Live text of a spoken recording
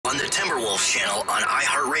the Timberwolves channel on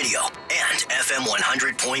iHeartRadio and FM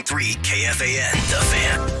 100.3 KFAN, The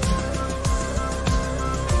Fan.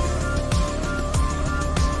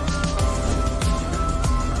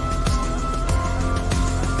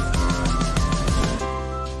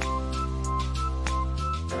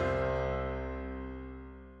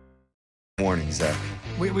 Morning, Zach.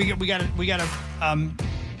 We got to.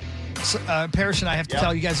 Parrish and I have to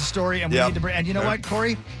tell you guys a story, and we need to bring. And you know what,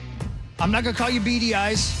 Corey? I'm not gonna call you beady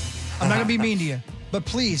eyes. I'm not gonna be mean to you, but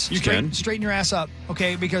please, straighten your ass up,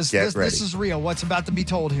 okay? Because this is real. What's about to be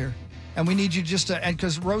told here, and we need you just to. And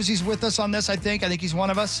because Rosie's with us on this, I think he's one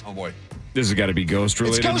of us. Oh boy, this has got to be ghost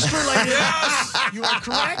related. It's ghost related. Yes, you are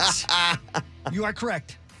correct. You are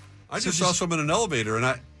correct. I just saw someone in an elevator,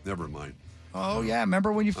 and never mind. Oh yeah,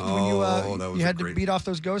 remember when you had to beat off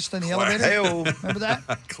those ghosts in the elevator? Remember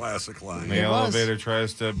that? Classic line. The elevator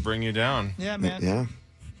tries to bring you down. Yeah, man. Yeah.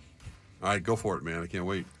 All right, go for it, man. I can't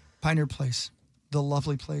wait. Pioneer Place, the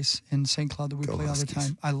lovely place in St. Cloud that we play all the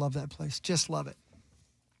time. I love that place. Just love it.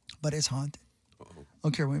 But it's haunted. I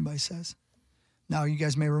don't care what anybody says. Now, you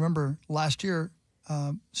guys may remember last year,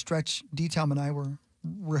 Stretch, D-Town, and I were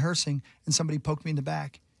rehearsing, and somebody poked me in the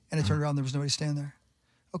back, and it turned around, there was nobody standing there.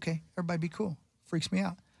 Okay, everybody be cool. Freaks me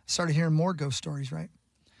out. Started hearing more ghost stories, right?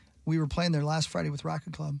 We were playing there last Friday with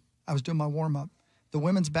Rocket Club. I was doing my warm-up. The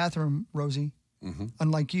women's bathroom, Rosie,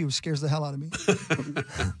 unlike you, scares the hell out of me.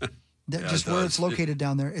 Just where it's located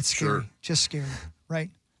down there, it's scary. Just scary, right?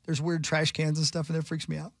 There's weird trash cans and stuff in there. Freaks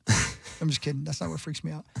me out. I'm just kidding. That's not what freaks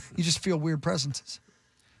me out. You just feel weird presences.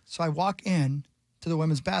 So I walk in to the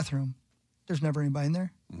women's bathroom. There's never anybody in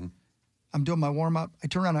there. I'm doing my warm-up. I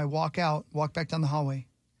turn around, I walk out, walk back down the hallway.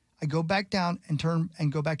 I go back down and turn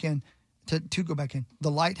and go back in to go back in. The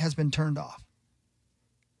light has been turned off.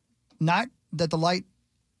 Not that the light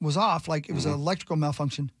was off, like it was an electrical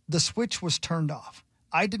malfunction. The switch was turned off.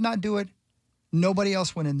 I did not do it. Nobody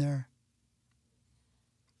else went in there.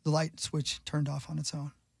 The light switch turned off on its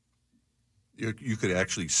own. You could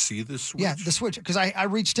actually see the switch? Yeah, the switch. Because I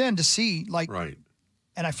reached in to see,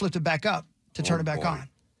 and I flipped it back up to turn it back on.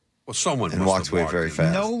 Well, someone and walked away very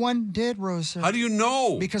fast. No one did, Rosa. How do you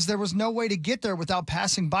know? Because there was no way to get there without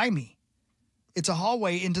passing by me. It's a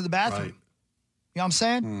hallway into the bathroom. You know what I'm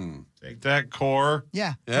saying? Take that, Core.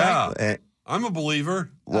 Yeah. Yeah. Right? I'm a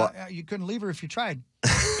believer. You couldn't leave her if you tried.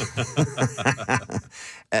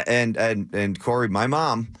 and Corey, my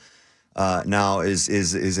mom now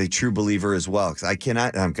is a true believer as well. Because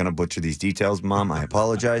I'm going to butcher these details, Mom. I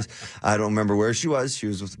apologize. I don't remember where she was. She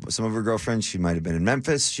was with some of her girlfriends. She might have been in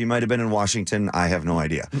Memphis. She might have been in Washington. I have no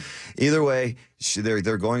idea. Either way,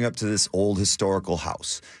 they're going up to this old historical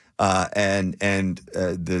house. This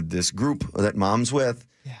group that Mom's with,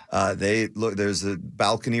 they look. There's a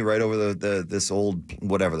balcony right over this old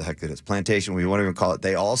whatever the heck it is, plantation. We won't even call it.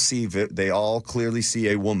 They all clearly see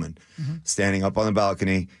a woman standing up on the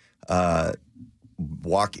balcony.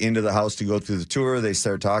 Walk into the house to go through the tour. They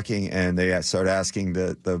start talking and they start asking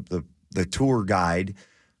the tour guide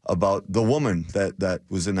about the woman that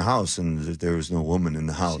was in the house, and that there was no woman in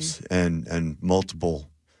the house, and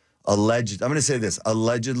multiple alleged. I'm going to say this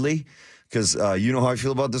allegedly because you know how I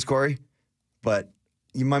feel about this, Corey, but.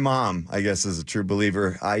 My mom, I guess, is a true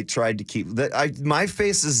believer. I tried to keep that. My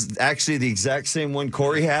face is actually the exact same one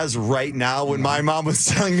Corey has right now when my mom was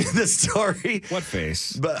telling me this story. What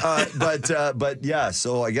face? But yeah.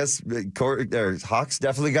 So I guess Hawk's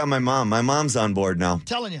definitely got my mom. My mom's on board now. I'm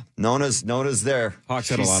telling you, Nona's there. Hawk's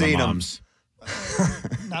had a lot of moms.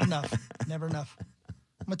 Not enough. Never enough.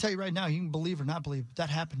 I'm gonna tell you right now. You can believe or not believe. That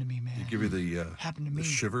happened to me, man. It give you the happened to me. The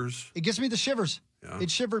shivers. It gives me the shivers. Yeah.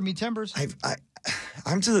 It shivered me timbers.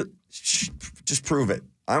 I'm to the just prove it.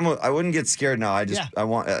 I wouldn't get scared now. I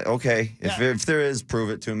want okay. If there is,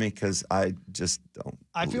 prove it to me because I just don't.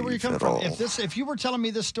 I feel where you're coming from. If you were telling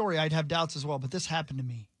me this story, I'd have doubts as well. But this happened to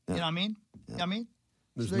me. You know what I mean? You know what I mean?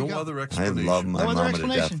 There's no other explanation. I love my mama to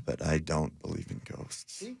death, but I don't believe in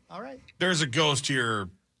ghosts. See? All right. There's a ghost here.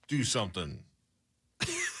 Do something.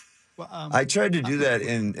 Well, I tried to do that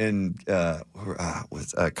in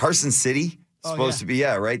Carson City. Supposed to be,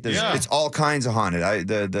 right? It's all kinds of haunted.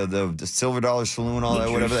 The Silver Dollar Saloon, all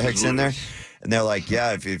that, whatever the heck's in there. And they're like,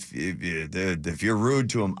 if you're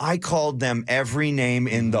rude to them, I called them every name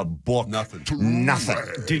in the book. Nothing.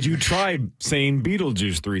 Did you try saying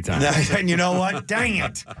Beetlejuice 3 times? And you know what? Dang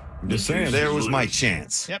it! I'm just saying. There was my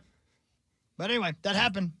chance. Yep. But anyway, that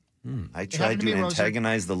happened. I tried to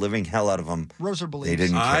antagonize the living hell out of them. Roser believes. They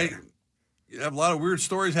didn't care. You have a lot of weird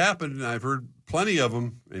stories happen, and I've heard plenty of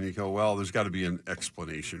them. And you go, well, there's got to be an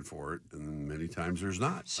explanation for it. And many times there's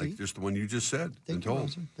not. See? Like just the one you just said and told.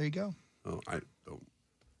 Roser. There you go. Oh, I don't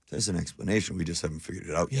There's an explanation. We just haven't figured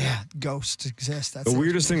it out yet. Yeah, ghosts exist. That's The it.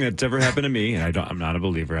 weirdest thing that's ever happened to me, and I'm not a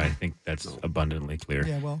believer. I think that's abundantly clear.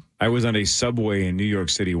 Yeah, well. I was on a subway in New York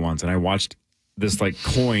City once, and I watched this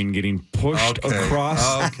coin getting pushed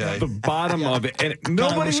across the bottom of it, and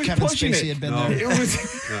nobody was Kevin pushing Spacey it. had been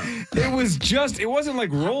there. It wasn't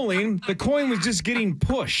like rolling. The coin was just getting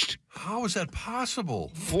pushed, How is that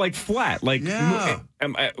possible? like flat. Yeah.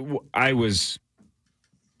 I was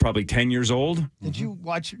probably 10 years old. Did you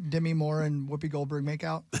watch Demi Moore and Whoopi Goldberg make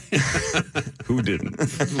out? Who didn't?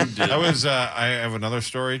 I have another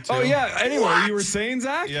story too. Oh yeah. Anyway, you were saying,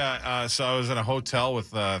 Zach? Yeah, so I was in a hotel with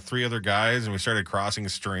 3 other guys, and we started crossing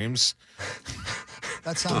streams.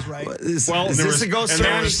 That sounds right. Is Well, this there a ghost and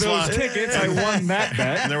there story? was Those slime. tickets, I won that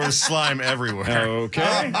bet. And there was slime everywhere.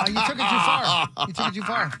 Okay. You took it too far. You took it too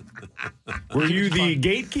far. Were you the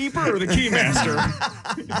gatekeeper or the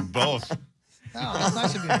keymaster? Both. Oh, that's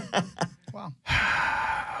nice of you. Wow.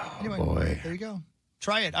 Anyway, boy. there you go.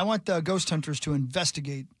 Try it. I want the ghost hunters to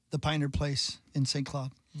investigate the Pioneer Place in St.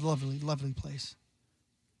 Cloud. Lovely, lovely place.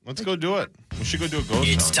 Let's go do it. We should go do a ghost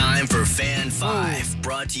It's hunt. time for Fan 5,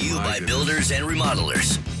 brought to you by Builders and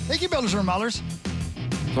Remodelers. Thank you, Builders and Remodelers.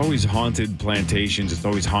 It's always haunted plantations. It's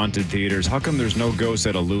always haunted theaters. How come there's no ghosts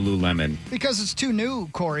at a Lululemon? Because it's too new,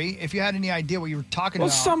 Corey. If you had any idea what you were talking Well,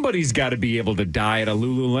 about. somebody's got to be able to die at a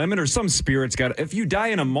Lululemon, or some spirit's got to. If you die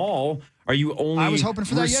in a mall, are you only. I was hoping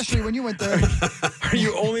for that yesterday when you went there. Are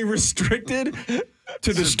you only restricted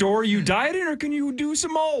to the store you died in, or can you do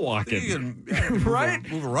some mall walking? You can Right?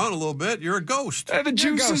 move around a little bit. You're a ghost. The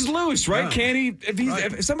juice is loose, right? Yeah. Can't he?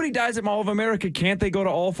 If somebody dies at Mall of America, can't they go to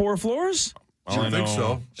all 4 floors? All I think know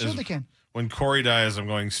so. Sure is they can. When Corey dies, I'm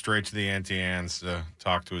going straight to the Auntie Anne's to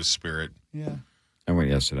talk to his spirit, Yeah. I went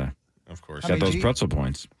yesterday. of course. How Got many those G? pretzel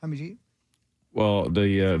points. How many did you eat? Well,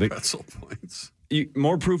 the Pretzel points.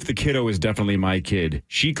 more proof the kiddo is definitely my kid.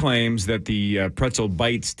 She claims that the pretzel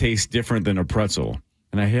bites taste different than a pretzel,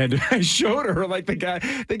 and I showed her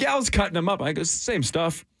the gal's cutting them up. I go, same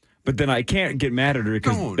stuff, but then I can't get mad at her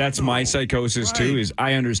because that's my psychosis too. Right. Is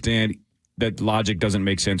I understand that logic doesn't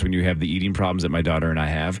make sense when you have the eating problems that my daughter and I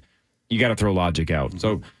have. You got to throw logic out.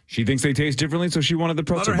 So she thinks they taste differently, so she wanted the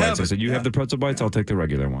pretzel her have bites. I it. said, you have the pretzel bites, I'll take the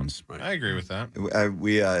regular ones. I agree with that.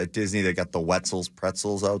 We at Disney, they got the Wetzel's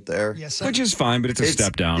pretzels out there. Yes, sir. Which is fine, but it's a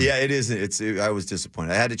step down. Yeah, it is. I was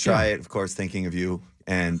disappointed. I had to try it, of course, thinking of you.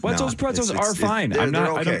 And Wetzel's pretzels are fine. They're I'm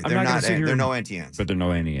not. okay. I'm not going to sit here. They're no Auntie Anne's. But they're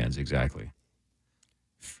no Auntie Anne's, exactly.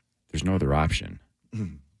 There's no other option.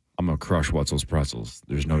 I'm going to crush Wetzel's pretzels.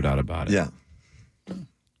 There's no doubt about it. Yeah.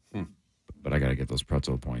 But I got to get those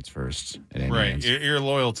pretzel points first at Auntie Right. Anne's. Your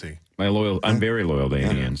loyalty. I'm very loyal to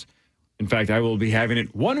Auntie Anne's. In fact, I will be having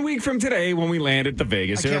it 1 week from today when we land at the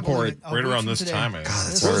Vegas I can't believe airport. it. A Right week around from this today. time. God,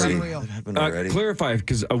 This that's is already. unreal. It happened already. Clarify,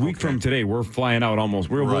 because a week from today, we're flying out almost.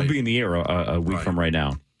 We'll Right. be in the air a week Right. from right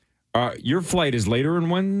now. Your flight is later on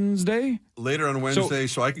Wednesday? Later on Wednesday,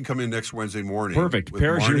 so I can come in next Wednesday morning. Perfect. with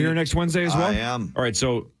Paris, you're Marnie. here next Wednesday as well? I am. All right,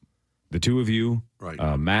 so the two of you,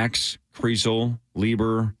 Right. Max, Kriesel,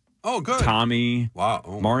 Lieber, Oh, good. Tommy, Wow.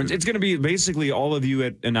 Oh, my Martins. goodness. It's going to be basically all of you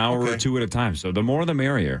at an hour or Okay. two at a time. So the more the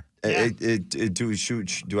merrier. Do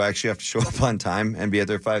I actually have to show up on time and be at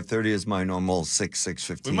there 5:30? Is my normal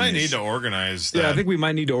 6:15? We might need to organize that. Yeah, I think we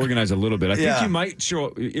might need to organize a little bit. I think Yeah. you might show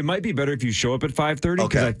up. It might be better if you show up at 5:30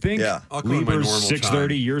 because Okay. I think Yeah. I'll come at my Lieber's normal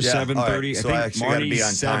 6:30, time. you're Yeah, 7:30. all right. So I I think actually gotta be Marnie's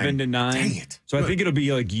on 7 time. to 9. Dang it. So I think it'll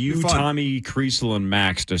be like you, Be fun. Tommy, Kriesel, and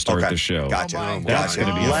Max to start Okay. the show. Gotcha. Oh, my That's Gotcha.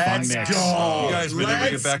 going to be a fun Let's mix. go. You guys may never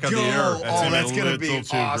get back on the air. That's Oh, gonna that's be a going to be little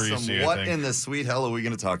too awesome. greasy, I What think. in the sweet hell are we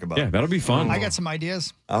going to talk about? Yeah, that'll be fun. I got some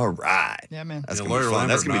ideas. All right. Yeah, man. That's Yeah, going to Lawyer be fun.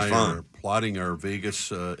 That's Lambert going to and be I fun. are plotting our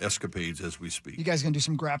Vegas escapades as we speak. You guys gonna do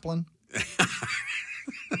some grappling?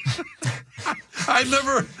 I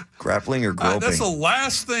never. Grappling or groping? That's the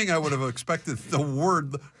last thing I would have expected. The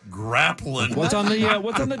word grappling. What's on the docket Yeah,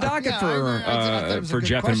 I thought that was a for good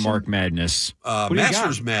Jeff question. and Mark Madness? What do you got?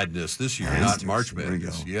 Masters Madness this year, not March There we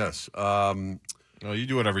Madness. go. Yes. No, you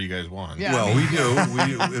do whatever you guys want. Yeah. Well, we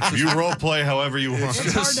do. It's You role play however you want.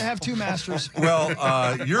 It's hard to have two masters.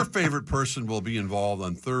 well, your favorite person will be involved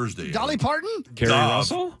on Thursday. Dolly Parton? Carrie Dov.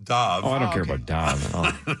 Russell? Dov. Oh, I don't care okay. about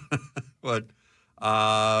Dov. But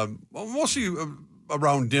well, mostly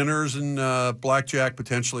around dinners and blackjack,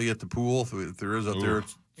 potentially at the pool. If there is up there.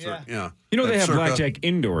 It's, yeah. You know they At have Circa. blackjack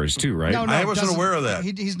indoors too, right? No, I wasn't doesn't- aware of that.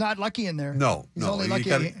 He's not lucky in there. No, he's no, only you lucky.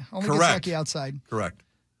 gotta- Only correct. gets lucky outside. Correct.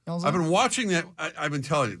 You know, I've been watching that. I've been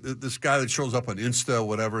telling you, this guy that shows up on Insta,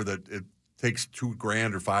 whatever, that it takes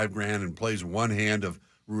 $2,000 or $5,000 and plays one hand of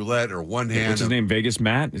roulette or one hand. What's his of, name? Vegas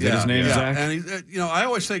Matt? Is that his name, yeah. Zach? And he, I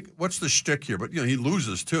always think, what's the shtick here? But he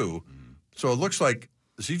loses too, so it looks like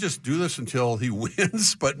does he just do this until he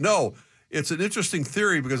wins? But no, it's an interesting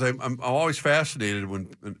theory because I'm always fascinated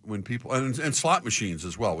when people and slot machines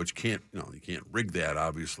as well, which you can't rig that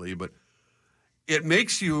obviously, but it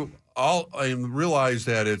makes you all realize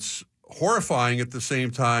that it's horrifying at the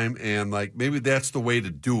same time, and like maybe that's the way to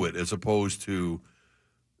do it as opposed to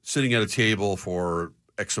sitting at a table for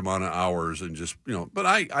X amount of hours and just, but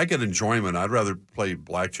I get enjoyment. I'd rather play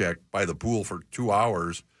blackjack by the pool for 2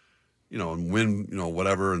 hours, and win,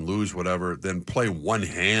 whatever and lose whatever, than play one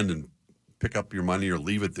hand and pick up your money or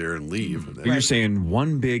leave it there and leave. You're saying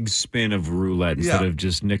one big spin of roulette instead of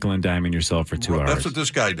just nickel and diming yourself for 2 hours. That's what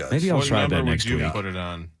this guy does. Maybe I'll What try number that next would you week. put it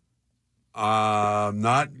on?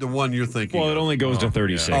 Not the one you're thinking Well, of. it only goes to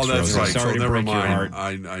 36. Oh, that's Rosie. right. Sorry So to never break your mind. heart.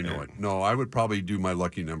 I know it. No, I would probably do my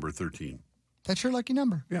lucky number 13. That's your lucky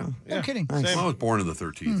number. Yeah. No kidding. Well, I was born in the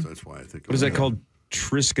 13th. That's why I think. What is that called?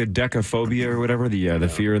 Triskaidekaphobia or whatever? The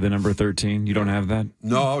fear of the number 13? You don't have that?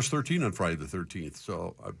 No, I was 13 on Friday the 13th.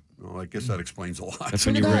 So I guess that explains a lot. That's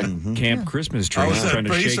when you were at Camp Christmas Tree was trying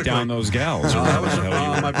to shake basically- down those gals. No, or whatever the hell you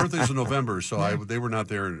were. my birthday's in November, so they were not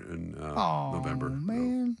there in November.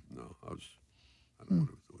 Man. No, I don't know what I was doing.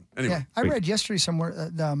 Anyway, Yeah, I read yesterday somewhere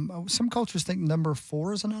some cultures think number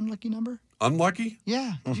 4 is an unlucky number. unlucky?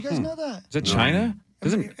 Yeah, did you guys know that? Is it China?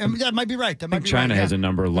 That might be right. That I might think be China right, has yeah. a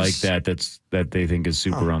number like that that they think is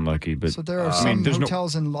super unlucky. But So there are some there's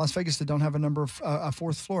hotels in Las Vegas that don't have a number of a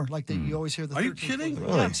 4th floor, like that you always hear the. Are you 13th kidding?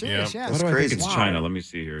 floor. Yeah, I'm serious. Yeah. Yeah, Why do I crazy. think it's China? Let me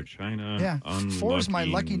see here. China. yeah. 4 is my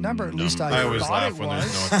lucky number. At least I I always thought laugh it when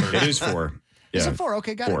was. there's no third. It is 4. Yeah. Is it 4?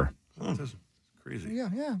 Okay, got 4. That's crazy.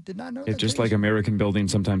 it. Yeah, did not know It's that. just too. like American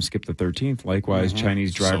buildings sometimes skip the 13th. Likewise,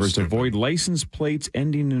 Chinese drivers stupid. avoid license plates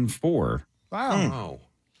ending in 4. Wow. Oh.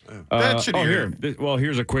 That should hear.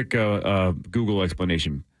 Here's a quick Google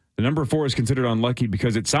explanation. The number 4 is considered unlucky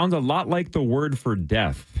because it sounds a lot like the word for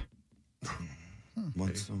death.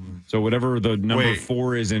 So whatever the number Wait.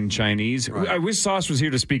 4 is in Chinese. I wish Sauce was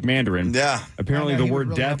here to speak Mandarin. Yeah. Apparently I know, the he would word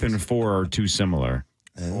really death help and us. 4 are too similar.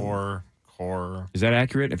 Core. Is that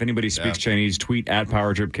accurate? If anybody speaks Chinese, tweet at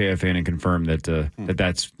PowerTripKFN and confirm that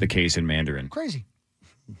that's the case in Mandarin. Crazy.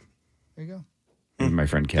 There you go. Maybe my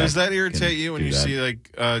friend Kat Does that can irritate you when do you that. see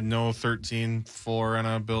like no 13th floor on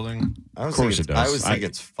a building? Of course it does. I always think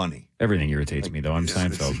it's funny. Everything irritates me, though. I'm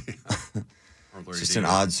Seinfeld. It's just an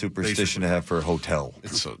odd superstition to have for a hotel.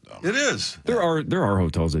 It's so dumb. It is. There are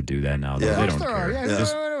hotels that do that now. Though. Yeah. They Of course don't there care. are. Yeah,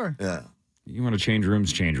 Just- whatever. Yeah. You want to change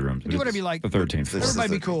rooms, change rooms. Do whatever you like. The 13th floor. This is Everybody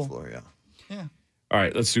be the cool. floor, yeah. Yeah. All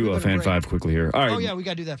right, let's do We a better fan break. 5 quickly here. All right. Oh yeah, we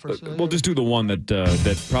got to do that first. We'll just do the one that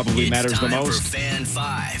probably It's matters the time most. for Fan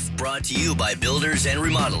 5, brought to you by Builders and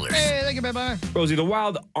Remodelers. Hey, thank you, bye-bye. Rosie, the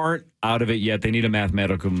Wild aren't out of it yet. They need a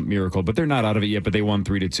mathematical miracle, but they're not out of it yet. But they won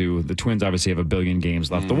 3-2. The Twins obviously have a billion games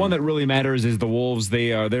left. The one that really matters is the Wolves.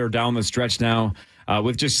 They're down the stretch now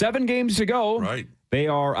with just 7 games to go. Right. They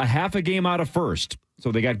are a half a game out of first.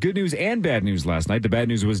 So they got good news and bad news last night. The bad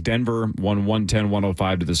news was Denver won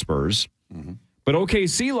 110-105 to the Spurs. But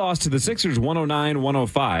OKC lost to the Sixers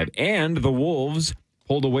 109-105. And the Wolves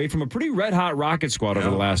pulled away from a pretty red-hot Rocket squad over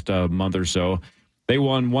the last month or so. They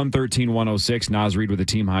won 113-106. Naz Reid with a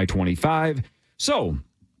team-high 25. So,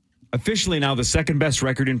 officially now the second-best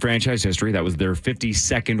record in franchise history. That was their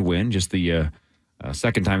 52nd win, just the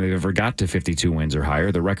second time they've ever got to 52 wins or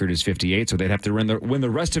higher. The record is 58, so they'd have to win the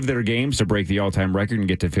rest of their games to break the all-time record and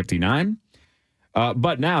get to 59.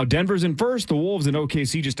 But now Denver's in first. The Wolves and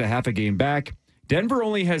OKC just a half a game back. Denver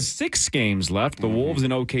only has 6 games left. The Wolves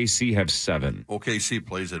and OKC have 7. OKC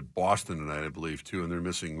plays at Boston tonight, I believe, too, and they're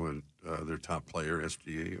missing their top player,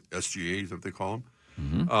 SGA is what they call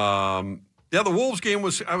him. The Wolves game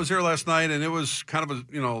I was there last night, and it was kind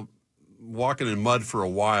of walking in mud for a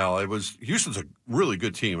while. Houston's a really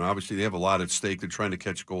good team. Obviously, they have a lot at stake. They're trying to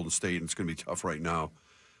catch Golden State, and it's going to be tough right now.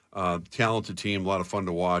 Talented team, a lot of fun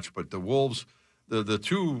to watch. But the Wolves, the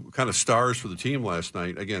two kind of stars for the team last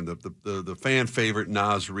night, again, the fan favorite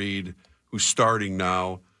Naz Reid, who's starting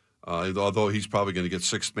now, although he's probably going to get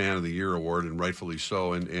 6th Man of the Year award, and rightfully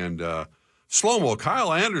so. And slow-mo,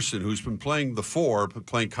 Kyle Anderson, who's been playing the 4,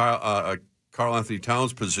 playing Karl Anthony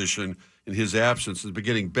Towns' position in his absence, has been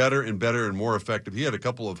getting better and better and more effective. He had a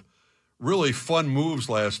couple of really fun moves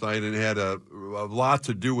last night and had a lot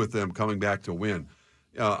to do with them coming back to win.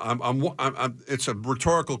 It's a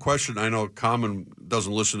rhetorical question. I know Common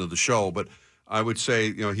doesn't listen to the show, but I would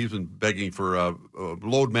say he's been begging for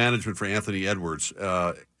load management for Anthony Edwards.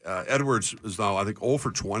 Edwards is now, I think, 0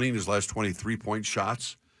 for 20 in his last 23-point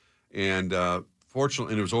shots, and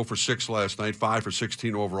fortunately, and it was 0 for 6 last night, 5 for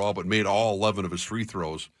 16 overall, but made all 11 of his free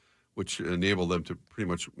throws, which enabled them to pretty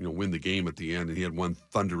much win the game at the end. And he had one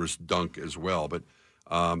thunderous dunk as well. But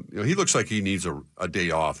He looks like he needs a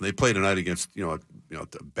day off. And they play tonight against a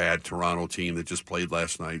bad Toronto team that just played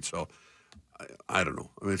last night. So I don't know.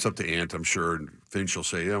 I mean, it's up to Ant, I'm sure, and Finch will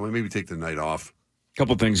say, maybe take the night off.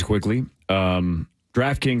 Couple things quickly.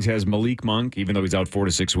 DraftKings has Malik Monk, even though he's out 4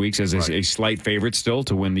 to 6 weeks, as a slight favorite still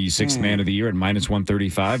to win the sixth man of the year at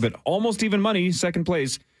 -135, but almost even money, second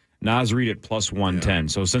place. Naz Reid at +110. Yeah.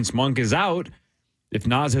 So since Monk is out, if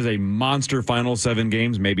Naz has a monster final 7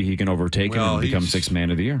 games, maybe he can overtake him and become sixth man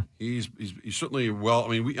of the year. He's certainly I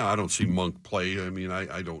mean, I don't see Monk play. I mean,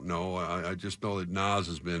 I don't know. I just know that Naz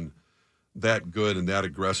has been that good and that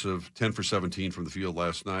aggressive. 10 for 17 from the field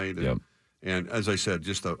last night. And as I said,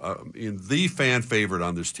 just the fan favorite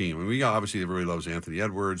on this team. I mean, obviously everybody loves Anthony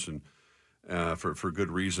Edwards and for good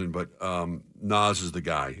reason, but Naz is the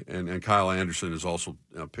guy. And Kyle Anderson has also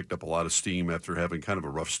picked up a lot of steam after having kind of a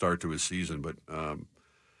rough start to his season. But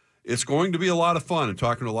it's going to be a lot of fun. And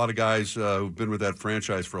talking to a lot of guys who've been with that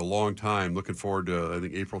franchise for a long time, looking forward to, I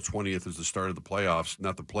think, April 20th is the start of the playoffs,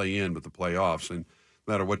 not the play-in, but the playoffs. And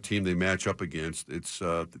no matter what team they match up against, it's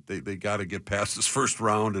they got to get past this first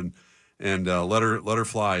round and let her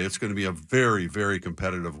fly. It's going to be a very, very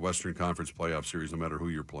competitive Western Conference playoff series, no matter who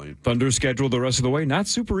you're playing. Thunder schedule the rest of the way, not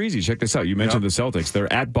super easy. Check this out. You mentioned the Celtics.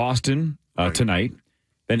 They're at Boston tonight,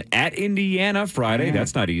 then at Indiana Friday.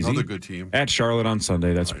 That's not easy. Another good team. At Charlotte on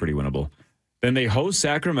Sunday. That's pretty winnable. Then they host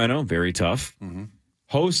Sacramento. Very tough.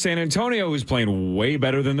 Host San Antonio, who's playing way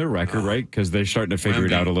better than their record, right? Because they're starting to figure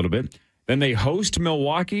it out a little bit. Then they host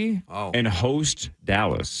Milwaukee and host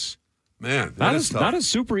Dallas. Man, not a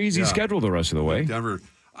super easy schedule the rest of the way. Denver,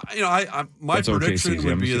 my prediction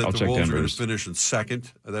would be that the Wolves are going to finish in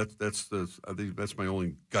second. I think that's my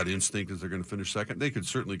only gut instinct is they're going to finish second. They could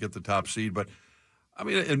certainly get the top seed, but I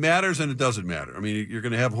mean it matters and it doesn't matter. I mean you're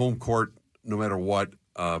going to have home court no matter what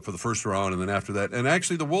for the first round, and then after that, and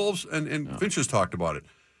actually the Wolves and Finch has talked about it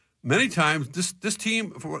many times. This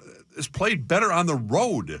team has played better on the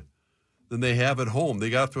road than they have at home. They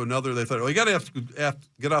got to another. They thought, you got to have to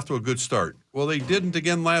get off to a good start. Well, they didn't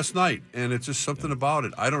again last night, and it's just something about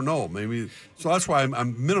it. I don't know. Maybe so. That's why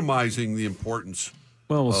I'm minimizing the importance.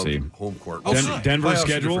 Well, we'll see. Home court. Denver's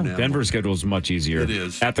schedule is much easier. It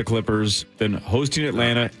is at the Clippers, then hosting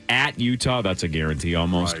Atlanta at Utah. That's a guarantee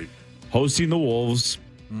almost. Right. Hosting the Wolves,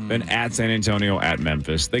 then at San Antonio, at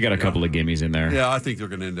Memphis. They got a couple of gimmies in there. Yeah, I think they're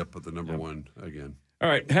going to end up with the number one again. All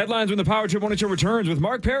right, headlines when the Power Trip Morning Show returns with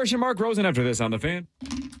Mark Parrish and Mark Rosen after this on The Fan.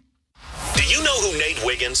 Do you know who Nate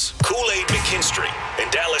Wiggins, Kool-Aid McKinstry,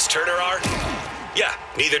 and Dallas Turner are? Yeah,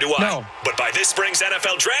 neither do I. No. But by this spring's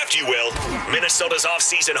NFL Draft, you will. Minnesota's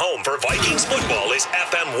off-season home for Vikings football is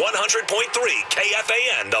FM 100.3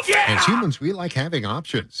 KFAN, The Fan. As humans, we like having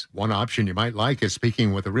options. One option you might like is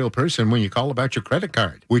speaking with a real person when you call about your credit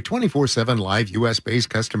card. With 24/7 live U.S.-based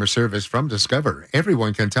customer service from Discover,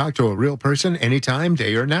 everyone can talk to a real person anytime,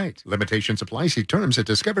 day or night. Limitations apply. See terms at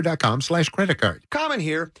discover.com/credit card. Comment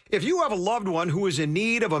here. If you have a loved one who is in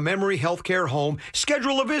need of a memory healthcare home,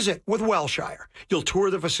 schedule a visit with Wellshire. You'll tour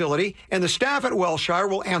the facility, and the staff at Wellshire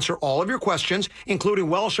will answer all of your questions, including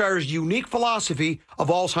Wellshire's unique philosophy of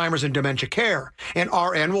Alzheimer's and dementia care. And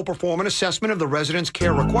RN will perform an assessment of the resident's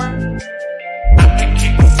care requirements.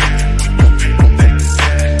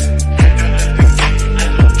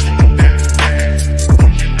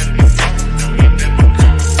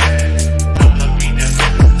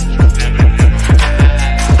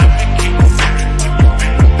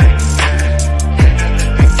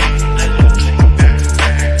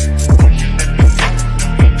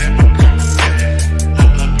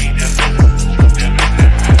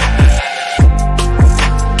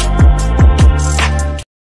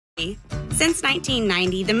 Since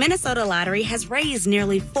 1990, the Minnesota Lottery has raised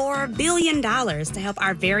nearly $4 billion to help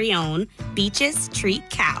our very own beaches treat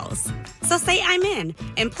cows. So say I'm in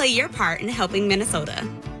and play your part in helping Minnesota.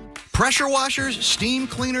 Pressure washers, steam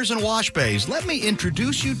cleaners, and wash bays. Let me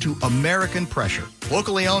introduce you to American Pressure.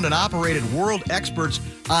 Locally owned and operated, world experts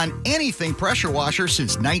on anything pressure washer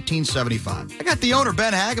since 1975. I got the owner,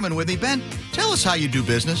 Ben Hageman, with me. Ben, tell us how you do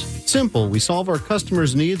business. Simple. We solve our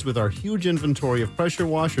customers' needs with our huge inventory of pressure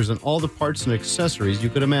washers and all the parts and accessories you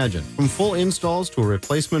could imagine. From full installs to a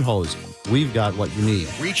replacement hose, we've got what you need.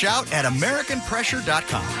 Reach out at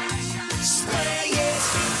AmericanPressure.com. Spray it,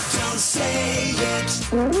 don't say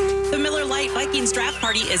it. The Miller Lite Vikings Draft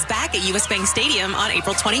Party is back at U.S. Bank Stadium on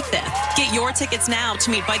April 25th. Get your tickets now to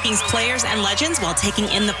meet Vikings players and legends while taking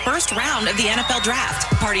in the first round of the NFL Draft.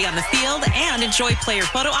 Party on the field and enjoy player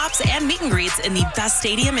photo ops and meet and greets in the best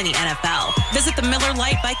stadium in the NFL. Visit the Miller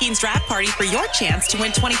Lite Vikings Draft Party for your chance to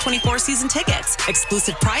win 2024 season tickets,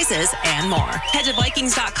 exclusive prizes, and more. Head to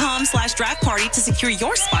Vikings.com/draft party to secure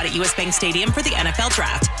your spot at U.S. Bank Stadium for the NFL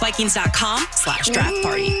Draft. Vikings.com/draft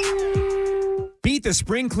party. Beat the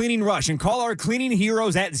spring cleaning rush and call our cleaning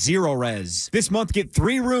heroes at Zero Res. This month, get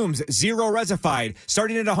 3 rooms Zero Resified,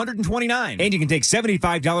 starting at $129. And you can take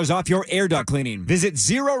 $75 off your air duct cleaning. Visit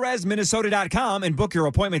ZeroResMinnesota.com and book your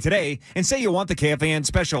appointment today and say you want the KFAN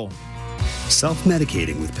special.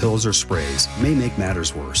 Self-medicating with pills or sprays may make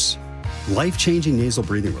matters worse. Life-changing nasal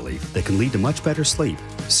breathing relief that can lead to much better sleep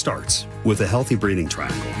starts with a healthy breathing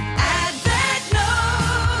triangle.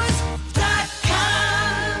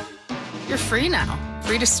 You're free now.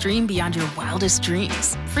 Free to stream beyond your wildest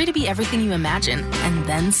dreams. Free to be everything you imagine, and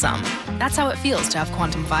then some. That's how it feels to have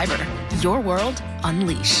Quantum Fiber. Your world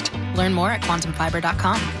unleashed. Learn more at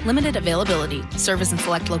quantumfiber.com. Limited availability. Service in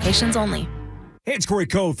select locations only. Hey, it's Corey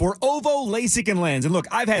Cove for OVO LASIK and Lens. And look,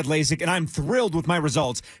 I've had LASIK and I'm thrilled with my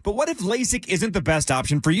results. But what if LASIK isn't the best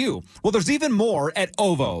option for you? Well, there's even more at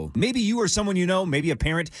OVO. Maybe you or someone you know, maybe a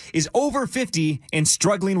parent, is over 50 and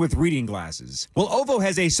struggling with reading glasses. Well, OVO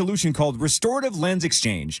has a solution called Restorative Lens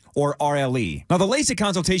Exchange, or RLE. Now, the LASIK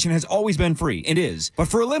consultation has always been free. It is. But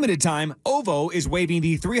for a limited time, OVO is waiving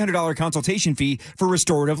the $300 consultation fee for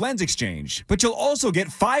Restorative Lens Exchange. But you'll also get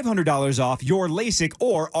 $500 off your LASIK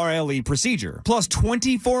or RLE procedure. Plus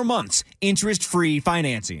 24 months interest-free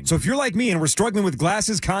financing. So if you're like me and we're struggling with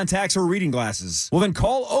glasses, contacts, or reading glasses, well then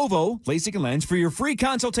call OVO LASIK and Lens for your free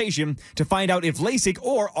consultation to find out if LASIK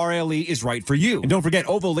or RLE is right for you. And don't forget,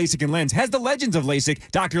 OVO LASIK and Lens has the legends of LASIK,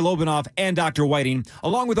 Dr. Lobanoff and Dr. Whiting,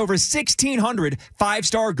 along with over 1,600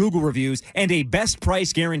 5-star Google reviews and a best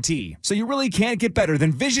price guarantee. So you really can't get better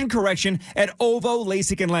than vision correction at OVO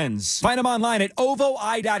LASIK and Lens. Find them online at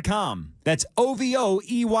ovoi.com. That's OVOEYE.com.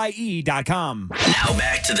 Now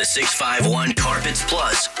back to the 651 Carpets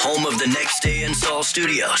Plus, home of the Next Day Install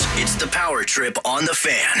Studios. It's the Power Trip on the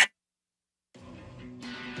Fan.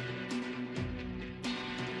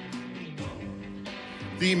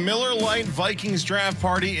 The Miller Lite Vikings Draft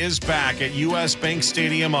Party is back at U.S. Bank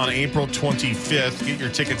Stadium on April 25th. Get your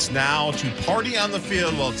tickets now to party on the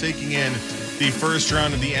field while taking in the first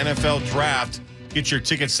round of the NFL Draft. Get your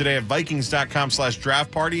tickets today at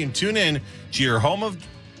Vikings.com/draft party and tune in to your home of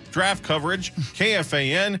draft coverage,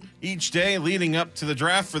 KFAN, each day leading up to the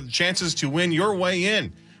draft for the chances to win your way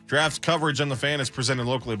in. Draft coverage on the Fan is presented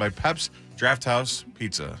locally by Pep's Draft House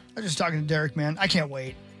Pizza. I was just talking to Derek, man. I can't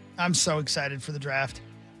wait. I'm so excited for the draft.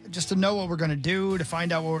 Just to know what we're going to do, to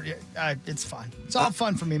find out what it's fun. It's all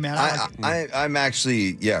fun for me, man. I'm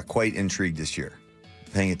actually, quite intrigued this year,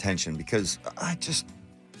 paying attention, because I've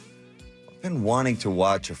been wanting to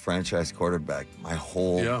watch a franchise quarterback my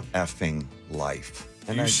whole effing life.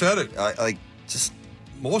 And you said it.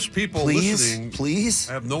 Most people listening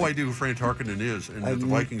have no idea who Frank Tarkenton is, and that the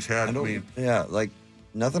Vikings had.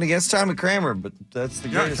 Nothing against Tommy Kramer, but that's the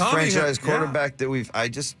greatest franchise quarterback that we've.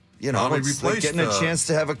 It's like getting a chance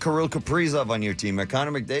to have a Kirill Kaprizov on your team, or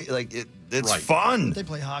Connor McDavid. It's fun. They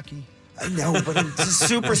play hockey. I know, but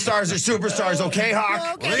superstars are superstars, okay,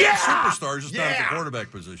 Hawk? Okay. Well, they are superstars, just not at the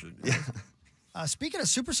quarterback position. Speaking of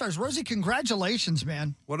superstars, Rosie, congratulations,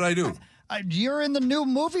 man. What did I do? You're in the new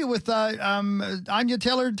movie with Anya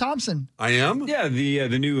Taylor-Thompson. I am? Yeah,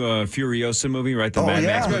 the new Furiosa movie, right? The Mad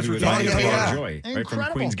Max movie with Anya Taylor-Joy, right from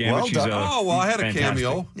Queen's Gambit. She's I had a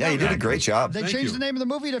cameo. Yeah, you did a great job. They changed the name of the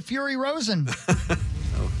movie to Fury Rosen.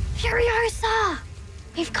 Furiosa,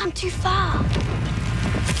 we've come too far.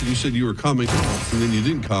 You said you were coming, and then you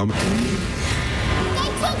didn't come. They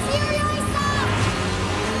took Furiosa!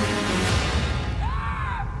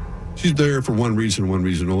 She's there for one reason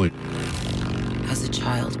only. As a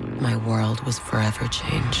child, my world was forever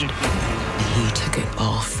changed. He took it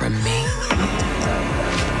all from me.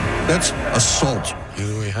 That's assault. Who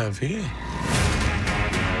do we have here?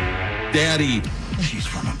 Daddy. She's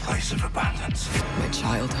from a place of abundance. My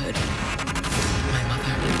childhood. My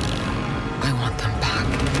mother. I want them back.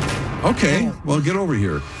 Okay, well, get over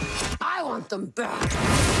here. I want them back.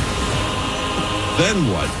 Then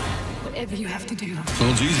what? Whatever you have to do.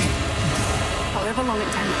 Sounds easy. However long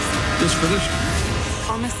it takes. Just finished.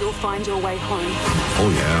 Promise you'll find your way home. Oh,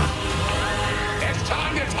 yeah. It's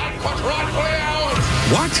time to take what's rightfully ours.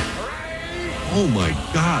 What? Oh, my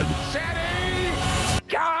God.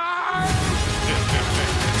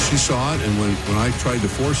 She saw it, and when I tried to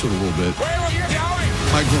force it a little bit. Where are you going?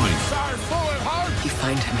 My groin. You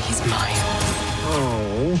find him, he's mine.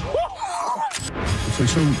 Oh. It's like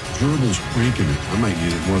some gerbil's cranking it. I might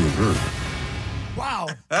need it more than her. Wow.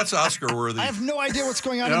 That's Oscar worthy. I have no idea what's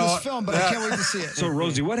going on in this film, but I can't wait to see it. So,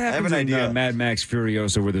 Rosie, what happens an in idea. Mad Max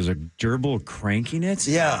Furiosa where there's a gerbil cranking it?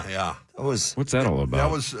 Yeah. What's that all about?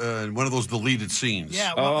 That was one of those deleted scenes.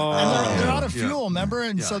 Yeah, well, and they're out of Yeah. fuel, remember?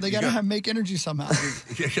 And Yeah, so they you got to got- make energy somehow.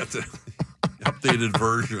 You got the updated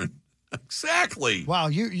version. Exactly. Wow,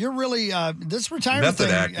 you're really this retirement Method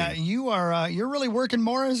thing. acting. You're really working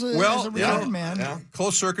more as a retired man. Yeah.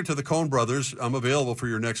 Close circuit to the Coen brothers. I'm available for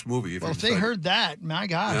your next movie. Well, you if they decide. heard that, my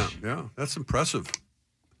gosh. Yeah, that's impressive.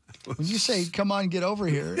 When you say, come on, get over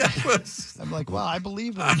here, I'm like, wow, I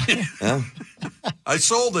believe it. I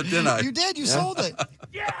sold it, didn't I? You did. You sold it.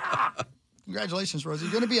 Yeah. Congratulations, Rosie.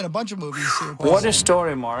 You're going to be in a bunch of movies here. What a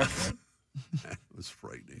story, Mark. It was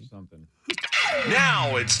frightening. Something.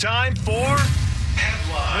 Now it's time for Where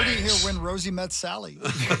do you headlines. hear when Rosie met Sally?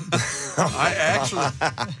 I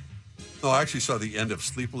actually saw the end of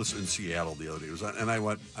Sleepless in Seattle the other day. It was, and I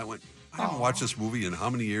went, I haven't watched this movie in how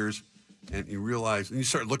many years? And you realize, and you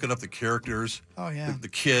start looking up the characters. Oh, yeah. The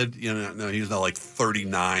kid, no, he's now like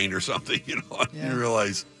 39 or something, Yeah. You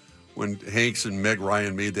realize when Hanks and Meg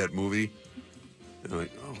Ryan made that movie, you're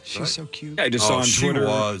like, oh, She's so cute. Yeah, I just saw on she Twitter.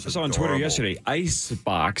 was I saw on Twitter adorable. yesterday.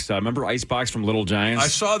 Icebox. Remember Icebox from Little Giants? I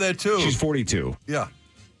saw that too. She's 42. Yeah.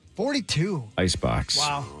 42. Icebox.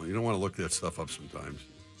 Wow. Oh, you don't want to look that stuff up sometimes.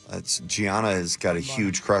 Gianna has got a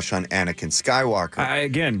huge crush on Anakin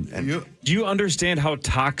Skywalker. Do you understand how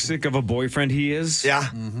toxic of a boyfriend he is? Yeah,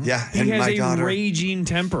 yeah. He and has my a daughter, raging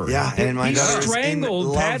temper. Yeah, and my he daughter is in strangled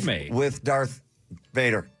love Padme. with Darth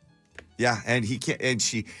Vader. Yeah, and he can't. And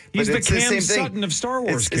she. He's but the it's Cam same thing. Sutton of Star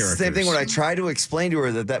Wars It's the same thing when I try to explain to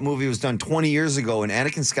her that movie was done 20 years ago, and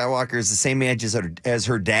Anakin Skywalker is the same age as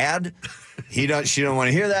her dad. She don't want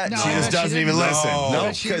to hear that. No, she just she doesn't even didn't. listen. No,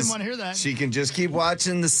 No, she didn't 'cause want to hear that. She can just keep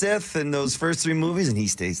watching the Sith and those first 3 movies, and he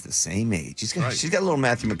stays the same age. She's got a little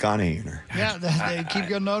Matthew McConaughey in her. Yeah, they keep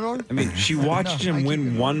getting out on. I mean, she watched him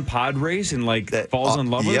win one pod race and falls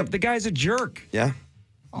in love with him. The guy's a jerk. Yeah.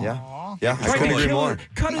 Yeah. Yeah. I Tried couldn't to agree kill more.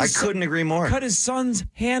 her. I couldn't agree more. Cut his son's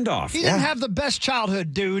hand off. He didn't have the best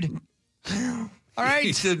childhood, dude. All right.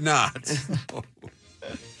 He did not.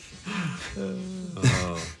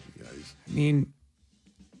 I mean,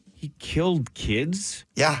 he killed kids.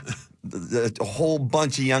 Yeah. A whole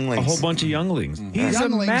bunch of younglings. A whole bunch of younglings. He's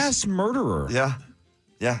Younglings. a mass murderer. Yeah.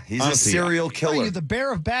 Yeah. He's Honestly, a serial Are killer. you the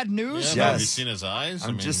bearer of bad news? Yeah, have you seen his eyes?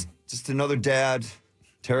 I'm just another dad,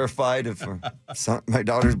 terrified of my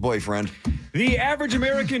daughter's boyfriend. The average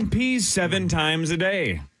American pees 7 times a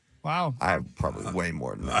day. Wow. I probably way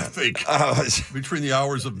more than that. I think between the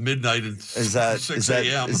hours of midnight and Is that 6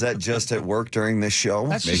 a.m. is that just at work during this show?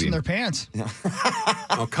 That's just in their pants.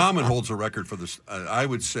 Now, Common holds a record for this. I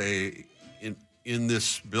would say in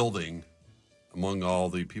this building, among all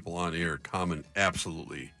the people on air, Common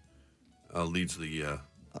absolutely leads the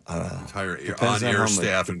entire depends on how on-air much-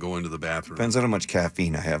 staff and go into the bathroom. Depends on how much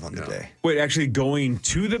caffeine I have on the day. Wait, actually going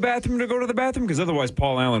to the bathroom to go to the bathroom? Because otherwise,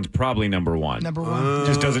 Paul Allen's probably number one. Number one.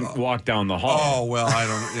 Just doesn't walk down the hall. Oh, well, I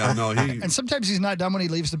don't. Yeah, no, he. And sometimes he's not done when he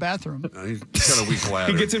leaves the bathroom. He's got a weak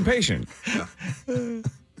ladder. He gets impatient.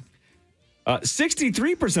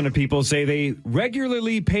 63% of people say they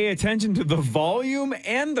regularly pay attention to the volume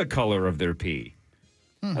and the color of their pee.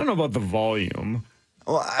 I don't know about the volume.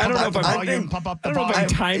 Well, I don't know if I'm pump up the I don't know if I'm volume.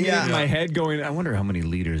 timing it Yeah. in my head going, I wonder how many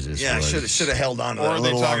liters this Yeah, was. should have held on to Or that a are they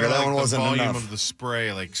little talking longer. That like one the wasn't volume enough. of the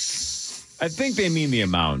spray? Like, I think they mean the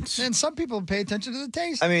amount. And some people pay attention to the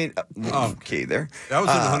taste. I mean, okay, there. That was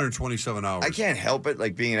in 127 hours. I can't help it,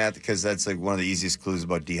 like being an athlete, because that's like one of the easiest clues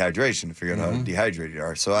about dehydration to figure out how dehydrated you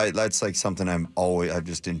are. So that's like something I'm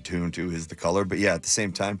just in tune to is the color. But yeah, at the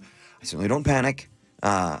same time, I certainly don't panic.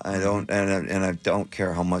 I don't, and I don't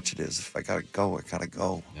care how much it is. If I gotta go, I gotta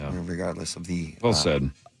go, regardless of the Well said.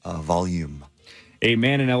 volume. A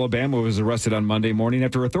man in Alabama was arrested on Monday morning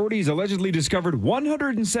after authorities allegedly discovered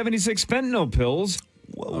 176 fentanyl pills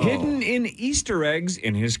hidden in Easter eggs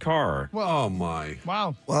in his car. Oh, my.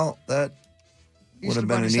 Wow. Well, that would Easter have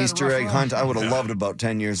been an bunny's had a Easter rough egg run. hunt I would have Yeah. loved about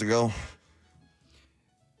 10 years ago.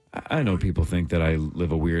 I know people think that I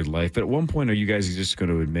live a weird life, but at one point, are you guys just going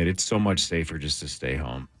to admit it's so much safer just to stay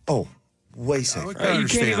home? Oh, way safer. You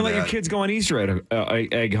can't even let your kids go on Easter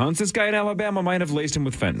egg hunts. This guy in Alabama might have laced him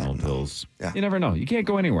with fentanyl pills. Yeah. You never know. You can't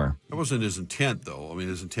go anywhere. That wasn't his intent, though. I mean,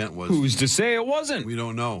 his intent was. Who's to say it wasn't? We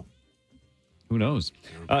don't know. Who knows?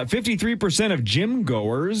 53% of gym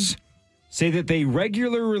goers say that they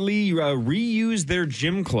regularly reuse their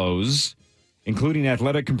gym clothes, including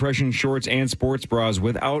athletic compression shorts and sports bras,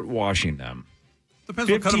 without washing them.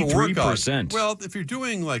 Depends what kind of a workout. 53%. Well, if you're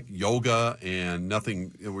doing like yoga and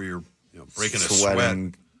nothing where you're breaking a Sweating sweat, then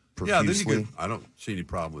you profusely. could. I don't see any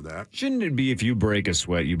problem with that. Shouldn't it be if you break a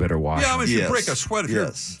sweat, you better wash Yeah, I mean, it? if you break a sweat, if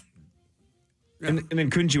yes. And then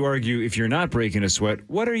couldn't you argue if you're not breaking a sweat,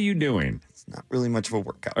 what are you doing? It's not really much of a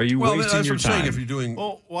workout. Are you well, wasting that's your what I'm time? saying. If you're doing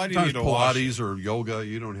why do you need to wash Pilates or yoga,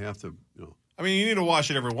 you don't have to. I mean, you need to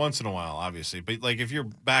wash it every once in a while, obviously. But like if you're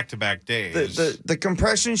back-to-back days, The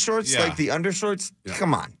compression shorts, Yeah. like the undershorts,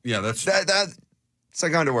 come on. Yeah, that's that. It's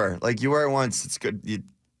like underwear. Like you wear it once, it's good. You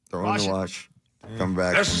throw it in the wash, come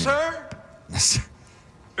back. Yes, sir?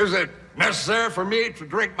 Is it necessary for me to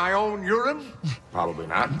drink my own urine? Probably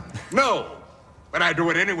not. No, but I do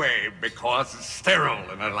it anyway because it's sterile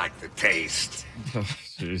and I like the taste.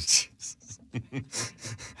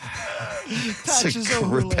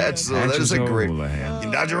 That is a great. You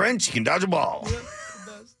can dodge a wrench, you can dodge a ball.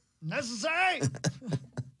 Necessary.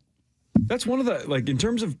 That's one of the, like, in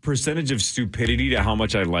terms of percentage of stupidity to how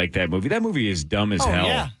much I like that movie. That movie is dumb as hell.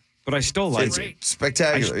 Yeah. But I still like It's it.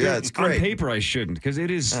 spectacular. Yeah, it's great. On paper, I shouldn't, because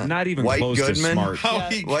it is not even White close Goodman, to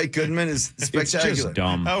smart. White Goodman is spectacular. It's just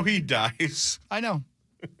dumb. how he dies. I know.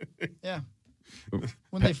 Yeah.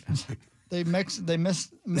 When they mix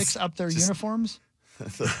up their uniforms.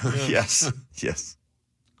 Yes.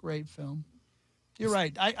 Great film. You're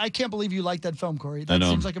right. I can't believe you like that film, Corey. I That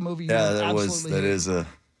know. seems like a movie you Yeah, would that absolutely is a.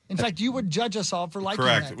 In fact, you would judge us all for liking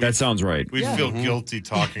Correct. that. That sounds right. We'd Yeah. feel guilty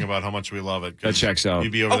talking about how much we love it. 'cause That checks out.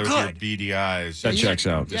 You'd be over there with your good. beady eyes. That checks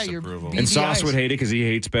out. Yeah, your Disapproval. beady And Sauce eyes. would hate it because he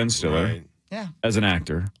hates Ben Stiller Right. Yeah. as an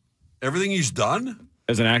actor. everything he's done.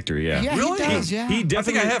 As an actor, yeah. Yeah, Really? he does. Yeah. He I think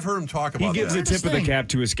definitely. I have heard him talk He about gives that. the tip of the thing. cap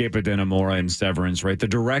to Escape at Denimora and Severance, right? The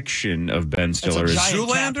direction of Ben Stiller is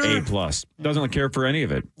giant cap. Zoolander? A plus. Doesn't care for any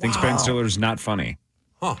of it. Thinks Ben Stiller's not funny.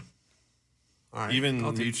 Huh. All right. Even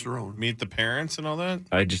I'll teach their own. Meet the Parents and all that.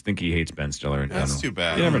 I just think he hates Ben Stiller in That's general. too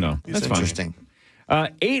bad. You never know. He's That's fine. Interesting.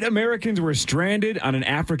 8 Americans were stranded on an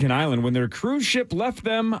African island when their cruise ship left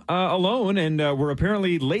them alone and were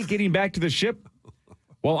apparently late getting back to the ship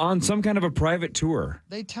while on some kind of a private tour.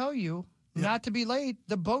 They tell you not to be late.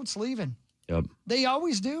 The boat's leaving. Yep. They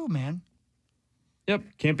always do, man. Yep.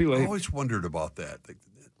 Can't be I late. always wondered about that.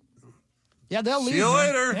 Yeah, they'll leave. See you man.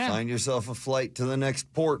 later. Yeah. Find yourself a flight to the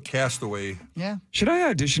next port. Castaway. Yeah. Should I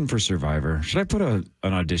audition for Survivor? Should I put an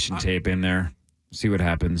audition tape in there? See what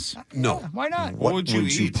happens. No. Why not? What would you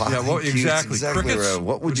eat? possibly- Yeah, well, exactly. Crickets? right.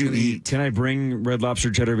 What would you eat? Can I bring Red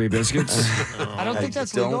Lobster Cheddar Bay biscuits? I don't think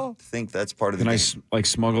that's don't legal. think that's part of the Can I game.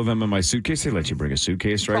 smuggle them in my suitcase? They let you bring a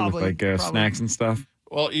suitcase, right, Probably, with probably. snacks and stuff.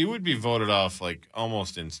 Well, you would be voted off like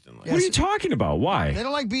almost instantly. What are you talking about? Why? They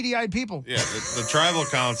don't like beady-eyed people. Yeah, the tribal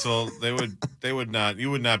council, they would not,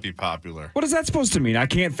 you would not be popular. What is that supposed to mean? I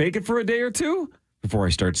can't fake it for a day or two before I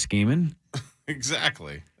start scheming?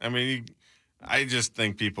 Exactly. I mean, I just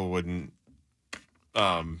think people wouldn't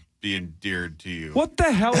be endeared to you. What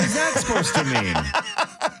the hell is that supposed to mean?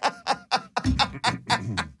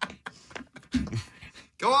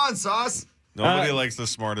 Go on, Sauce. Nobody likes the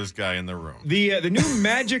smartest guy in the room. The new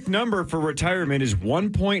magic number for retirement is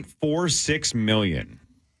 1.46 million.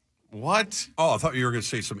 What? Oh, I thought you were going to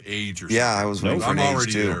say some age or something. Yeah, I was waiting Nope. for an I'm age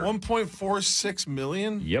already too. there. 1.46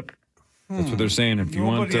 million? Yep. That's what they're saying. If you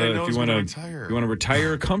want Nobody I know if is you want gonna to retire. you want to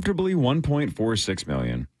retire comfortably, 1.46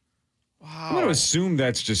 million. I'm going to assume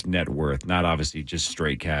that's just net worth, not obviously just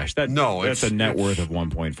straight cash. That's a net worth of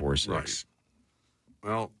 1.46. Right.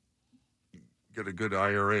 Well, get a good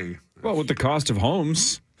IRA. Well, with the cost of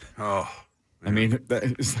homes, Oh, I mean,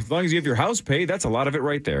 as long as you have your house paid, that's a lot of it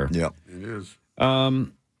right there. Yep. it is.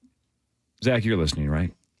 Zach, you're listening,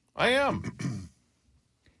 right? I am.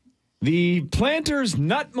 The Planters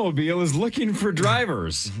Nutmobile is looking for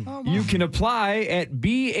drivers. You can apply at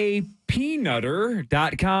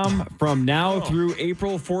bapeanutter.com from now through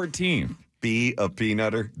April 14th. Be a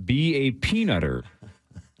peanutter. Bapeanutter.com.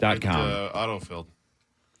 Autofilled.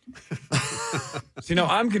 See, now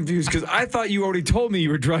I'm confused because I thought you already told me you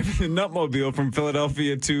were driving the Nutmobile from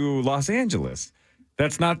Philadelphia to Los Angeles.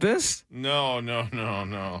 That's not this? No. No.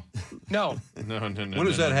 No. When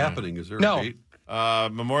is that happening? Is there No. a date?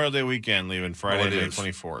 Memorial Day weekend, leaving Friday, it May is.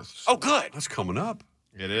 24th. Oh, good. That's coming up.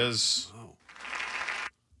 It is.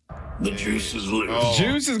 The juice is loose.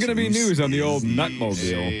 Juice is going to be news on the old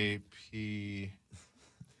Nutmobile. AP.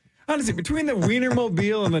 Honestly, between the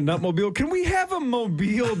Wienermobile and the Nutmobile, can we have a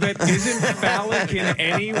mobile that isn't phallic in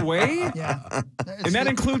any way? Yeah. And that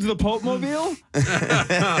includes the Pope-mobile?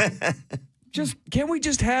 Can't we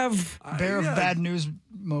just have... Bear of Bad News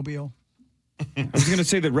Mobile. I was going to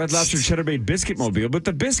say the Red Lobster Cheddar Bay Biscuit Mobile, but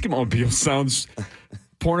the Biscuit Mobile sounds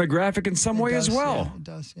pornographic in some way does, as well. Yeah, it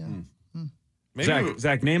does, yeah.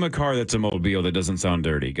 Zach, name a car that's a mobile that doesn't sound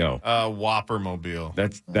dirty. Go. Whopper mobile.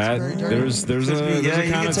 That's that. very dirty. There's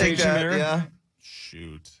a connotation there. Yeah.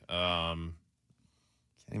 Shoot. Can't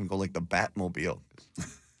even go like the Batmobile.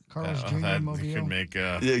 Carl's Jr. That Mobile. could make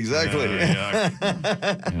Yeah, exactly.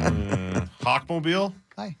 Hawkmobile.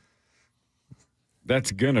 Hi.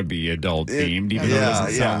 That's gonna be adult themed, even though it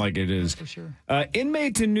doesn't sound like it is. For sure.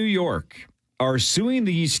 Inmates in New York are suing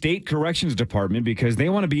the state corrections department because they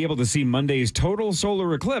want to be able to see Monday's total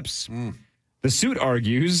solar eclipse. The suit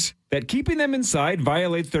argues that keeping them inside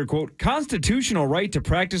violates their, quote, constitutional right to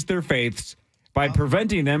practice their faiths by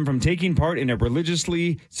preventing them from taking part in a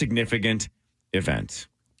religiously significant event.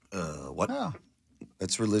 What? Oh.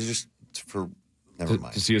 That's religious for. Never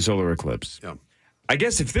mind. To see a solar eclipse. Yeah. I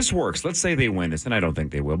guess if this works, let's say they win this, and I don't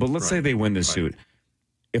think they will, but let's say they win this suit.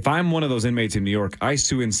 If I'm one of those inmates in New York, I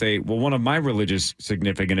sue and say, well, one of my religious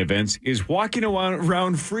significant events is walking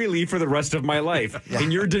around freely for the rest of my life,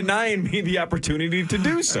 and you're denying me the opportunity to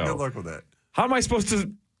do so. Good luck with that. How am I supposed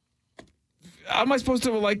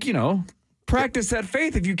to, like, you know, practice that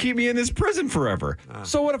faith if you keep me in this prison forever?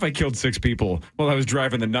 So what if I killed 6 people while I was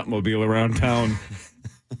driving the Nutmobile around town?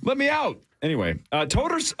 Let me out. Anyway, a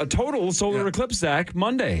total solar eclipse, Zach,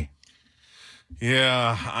 Monday.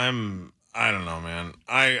 Yeah, I don't know, man.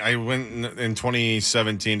 I went in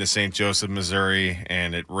 2017 to St. Joseph, Missouri,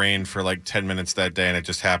 and it rained for like 10 minutes that day, and it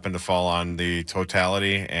just happened to fall on the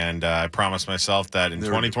totality. And I promised myself that in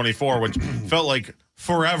 2024, which felt like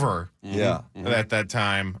forever at that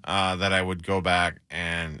time, that I would go back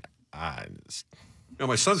and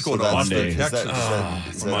my son's going to Austin,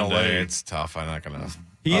 Texas. Monday, it's tough. I'm not going to.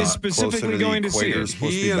 He is specifically going to see it.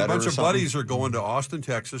 He and a bunch of buddies are going to Austin,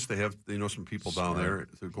 Texas. They know some people down there.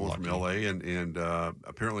 They're going from L.A. and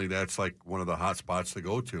apparently that's like one of the hot spots to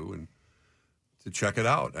go to and to check it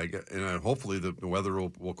out. Hopefully the weather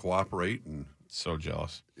will cooperate. And so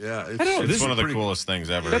jealous. Yeah, it's one of the coolest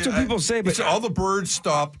things ever. That's what people say. But all the birds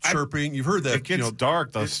stop chirping. You've heard that. It gets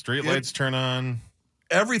dark. The streetlights turn on.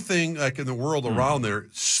 Everything like in the world around there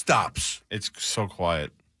stops. It's so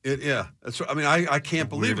quiet. That's. I mean, I can't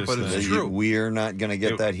believe it, but it's true. We're not going to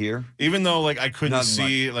get that here. Even though, like, I couldn't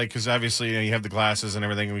see, like, because obviously you have the glasses and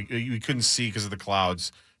everything. We couldn't see because of the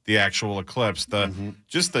clouds the actual eclipse.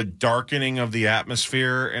 Just the darkening of the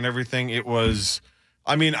atmosphere and everything. It was.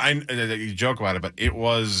 I mean, you joke about it, but it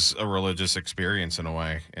was a religious experience in a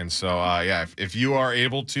way. And so, if you are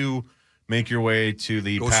able to make your way to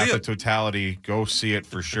the path of totality, go see it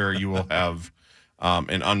for sure. You will have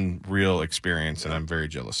an unreal experience, and I'm very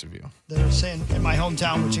jealous of you. They're saying in my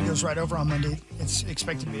hometown, which it goes right over on Monday, it's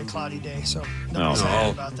expected to be a cloudy day, so nobody's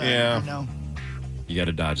happy about that. Yeah. I know. You got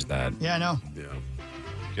to dodge that. Yeah, I know. Yeah.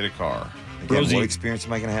 Get a car. Again, what experience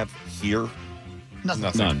am I going to have here?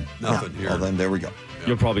 Nothing. Nothing here. Well, then there we go.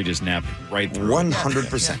 You'll probably just nap right through.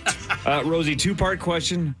 100%. Rosie, 2-part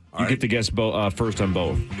question. You get to guess first on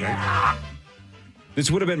both. Okay. This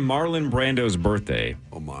would have been Marlon Brando's birthday.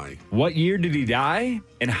 Oh, my. What year did he die,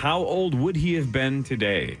 and how old would he have been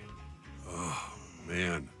today? Oh,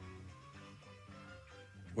 man.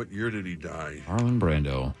 What year did he die? Marlon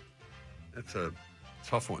Brando. That's a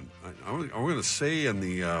tough one. I'm going to say in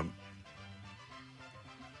the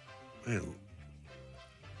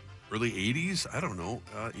early 80s. I don't know.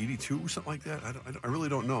 82, something like that. I really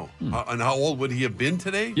don't know. And how old would he have been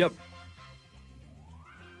today? Yep.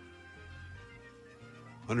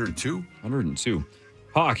 102? 102.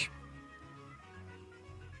 Hawk.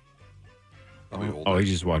 Oh, he's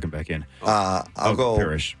just walking back in. I'll go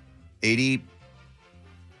Parrish.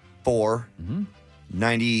 84,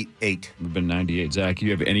 98. We've been 98. Zach,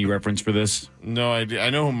 you have any reference for this? No idea. I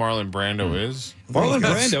know who Marlon Brando is. Marlon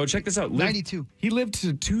Brando, check this out. 92. He lived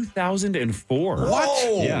to 2004.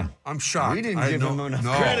 What? Yeah. I'm shocked. We didn't give him enough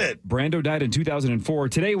credit. Brando died in 2004.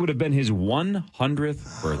 Today would have been his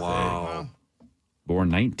 100th birthday. Wow.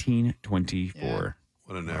 Born 1924. Yeah.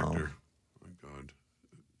 What an actor. Oh, my God.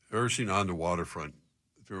 Ever seen On the Waterfront?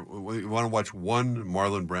 If you want to watch one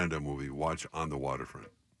Marlon Brando movie, watch On the Waterfront.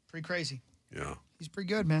 Pretty crazy. Yeah. He's pretty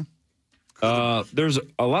good, man. There's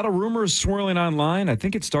a lot of rumors swirling online. I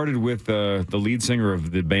think it started with the lead singer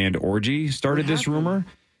of the band Orgy started this rumor.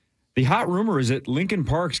 The hot rumor is that Linkin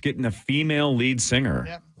Park's getting a female lead singer.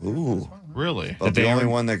 Yep. Ooh. Really? But the only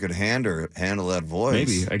one that could handle that voice.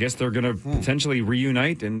 Maybe. I guess they're going to potentially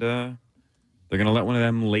reunite, and they're going to let one of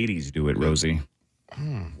them ladies do it, Rosie.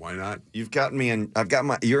 Why not? You've got me in. I've got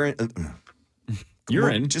my. You're in. You're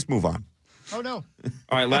in. Just move on. Oh, no.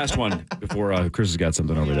 All right, last one before Chris has got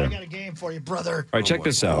something over there. I got a game for you, brother. All right, check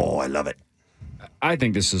this out. Oh, I love it. I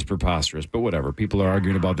think this is preposterous, but whatever. People are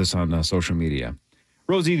arguing about this on social media.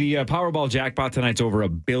 Rosie, the Powerball jackpot tonight's over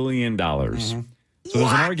 $1 billion. So there's an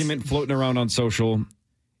argument floating around on social.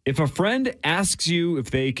 If a friend asks you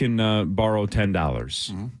if they can borrow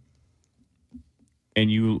 $10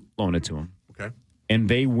 and you loan it to them, okay, and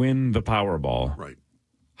they win the Powerball, right?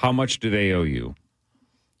 How much do they owe you?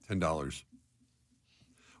 $10.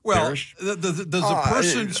 Well, does the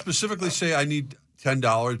person specifically say I need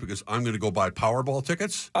 $10 because I'm going to go buy Powerball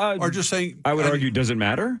tickets, or just saying? I would argue, does it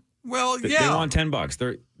matter? Well, They yeah. want $10.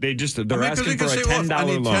 They're asking for a $10 I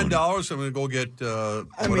need loan. $10. I'm going to go get a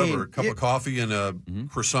cup of coffee and a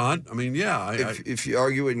croissant. I mean, yeah. If you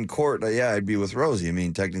argue it in court, I'd be with Rosie. I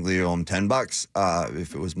mean, technically, you owe him $10.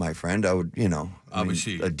 If it was my friend, I would,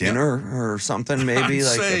 a dinner or something, maybe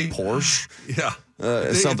like a Porsche. Yeah.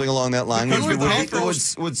 Something along that line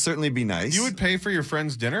Because would certainly be nice. You would pay for your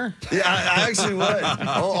friend's dinner? Yeah, I actually would.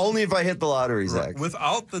 Only if I hit the lottery, Zach.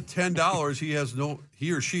 Without the $10,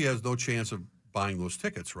 he or she has no chance of buying those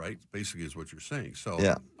tickets, right? Basically is what you're saying. So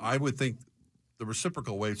I would think the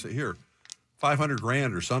reciprocal way to say, here,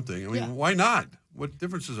 $500,000 or something. I mean, why not? What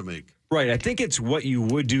difference does it make? Right. I think it's what you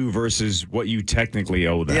would do versus what you technically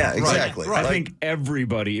owe them. Yeah, exactly. Right. I think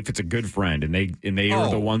everybody, if it's a good friend and they are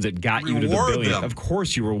the ones that got you to the billion, of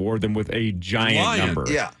course you reward them with a giant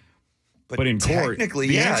number. Yeah. But in court,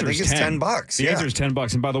 technically, I think it's $10. The answer is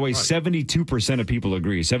 $10. And by the way, 72% of people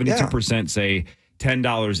agree. 72% say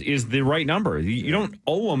 $10 is the right number. You don't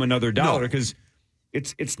owe them another dollar because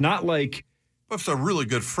it's not like. If it's a really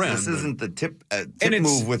good friend. This isn't the tip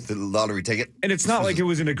move with the lottery ticket. And it's not like it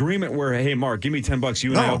was an agreement where, hey, Mark, give me $10.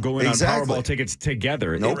 You and I will go in on Powerball tickets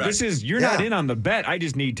together. Nope. This is, you're not in on the bet. I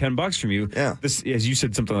just need $10 from you. Yeah. This, as you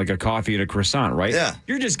said, something like a coffee and a croissant, right? Yeah.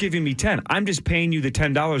 You're just giving me 10. I'm just paying you the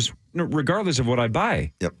 $10 regardless of what I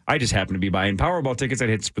buy. Yep. I just happen to be buying Powerball tickets that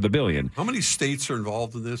hits for the billion. How many states are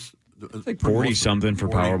involved in this? It's like 40-something for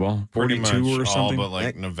Powerball. 42 or something. All but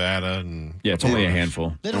like Nevada and... Yeah, it's only a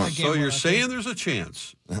handful. So you're saying there's a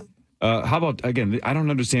chance. How about, again, I don't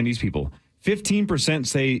understand these people. 15%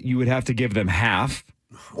 say you would have to give them half.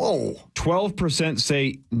 Whoa. 12%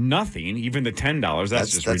 say nothing, even the $10. That's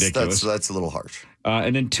just ridiculous. That's a little harsh.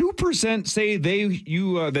 And then 2% say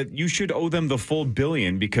that you should owe them the full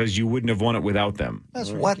billion because you wouldn't have won it without them. That's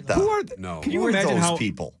what the? Who are No. Can you Who are imagine those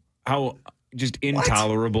people? How just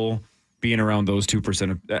intolerable being around those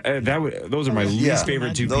 2% of those are my least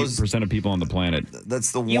favorite 2% of people on the planet.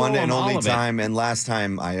 That's the You one owe and them all only of it. time and last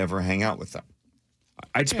time I ever hang out with them.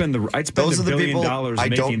 I'd spend Those $1 are the billion people I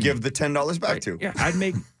making, don't give the $10 back to. Yeah,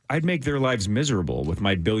 I'd make their lives miserable with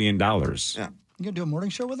my $1 billion. Yeah. You gonna do a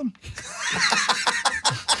morning show with them?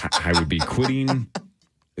 I would be quitting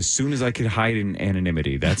as soon as I could hide in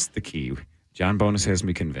anonymity. That's the key. John Bonus has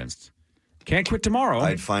me convinced. Can't quit tomorrow.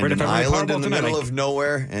 I'd find Right, an if I win island Powerball in the tonight, middle of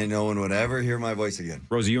nowhere, and no one would ever hear my voice again.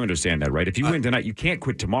 Rosie, you understand that, right? If you win tonight, you can't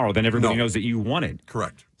quit tomorrow. Then everybody knows that you won it.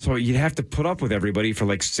 Correct. So you'd have to put up with everybody for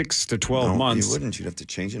like 6 to 12 months. You wouldn't. You'd have to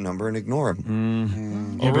change a number and ignore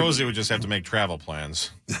them. Well, Rosie would just have to make travel plans.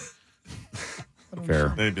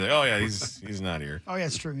 Fair. They'd be like, oh, yeah, he's not here. Oh, yeah,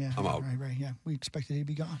 it's true. Yeah. I'm out. Right. Yeah. We expected he'd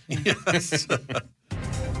be gone. Yes.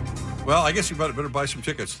 Well, I guess you better buy some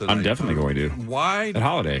tickets tonight. I'm definitely going to. Why? At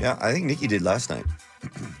Holiday. Yeah, I think Nikki did last night.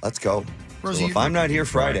 Let's go. Rosie, So if I'm not here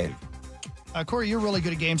Friday, Corey, you're really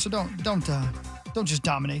good at games, so don't just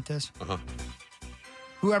dominate this. Uh-huh.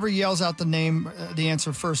 Whoever yells out the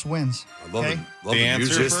answer first wins. I love Okay? it. Love the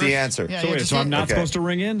answer just the answer. Yeah, So wait, just so I'm hit- not supposed to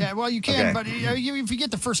ring in? Yeah, well, you can, Okay. but if you get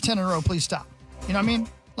the first 10 in a row, please stop. You know what I mean?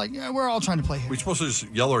 Like, we're all trying to play here. We supposed to just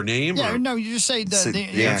yell our name? Yeah, or? no, you just say Say the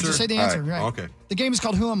the answer. Just say the All answer. right. Right. Okay. The game is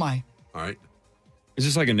called Who Am I? All right. Is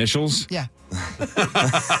this like initials? Yeah.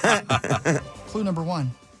 Clue number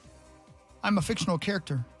 1. I'm a fictional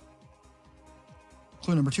character.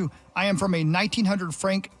 Clue number 2. I am from a 1900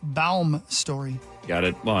 Frank Baum story. Got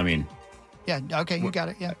it. Well, I mean, Yeah, okay, you got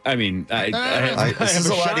it. Yeah. This is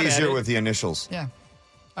a lot easier with the initials. Yeah.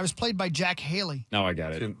 I was played by Jack Haley. Now I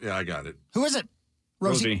got it. Yeah, I got it. Who is it?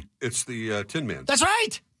 Rosie. It's the Tin Man. That's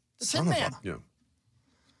right. The Tin Man. Yeah.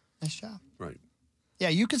 Nice job. Right. Yeah,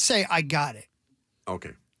 you could say I got it.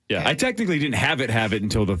 Okay. Yeah, I technically didn't have it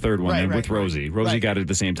until the third one, Right, and right, with Rosie. Rosie right. got it at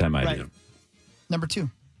the same time I Right. did. Number 2.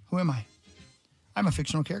 Who am I? I'm a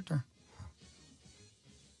fictional character.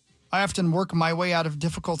 I often work my way out of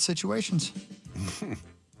difficult situations.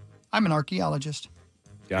 I'm an archaeologist.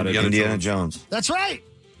 Got it. Indiana Jones. That's right.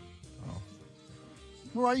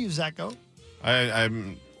 Where are you, Zacho?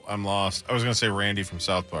 I'm lost. I was going to say Randy from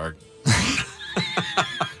South Park.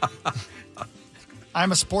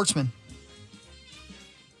 I'm a sportsman.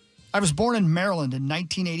 I was born in Maryland in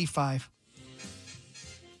 1985.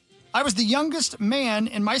 I was the youngest man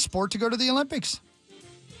in my sport to go to the Olympics.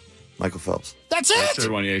 Michael Phelps. That's it?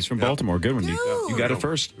 Good one. Yeah, he's from Baltimore. Good one. You got it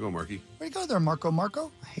first. Go, Marky. Where you go there,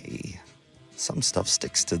 Marco? Hey, some stuff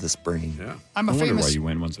sticks to this brain. Yeah. I'm a I wonder famous. why you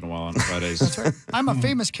win once in a while on Fridays. That's right. I'm a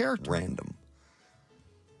famous character. Random.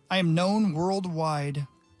 I am known worldwide.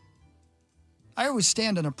 I always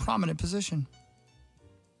stand in a prominent position.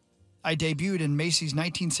 I debuted in Macy's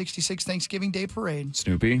 1966 Thanksgiving Day Parade.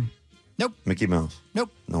 Snoopy? Nope. Mickey Mouse. Nope.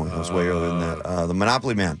 No, it was way earlier than that. The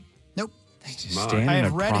Monopoly Man. Nope. Stand I in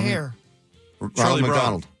have a red prominent- hair. Ronald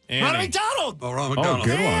McDonald. Ronald McDonald. Oh, Ronald McDonald.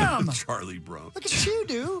 good one. Damn. Charlie Brown. Look at you,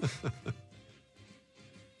 dude.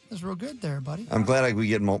 That's real good there, buddy. I'm glad we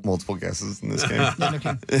get multiple guesses in this game. Yeah, no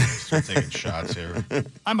kidding. Start taking shots here.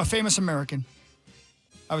 I'm a famous American.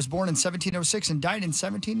 I was born in 1706 and died in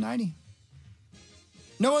 1790.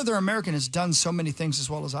 No other American has done so many things as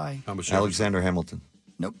well as I. Alexander Hamilton.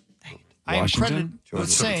 Nope. I am Washington? credited with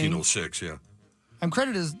saying 1706, yeah. I'm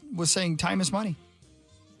credited with saying time is money.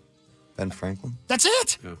 Ben Franklin. That's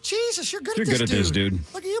it. Jesus, you're good You're at this, good at this, dude.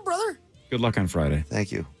 Look at you, brother. Good luck on Friday.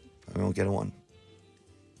 Thank you. I won't get a one.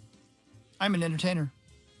 I'm an entertainer.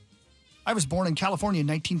 I was born in California in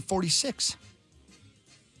 1946.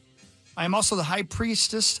 I am also the high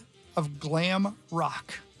priestess of glam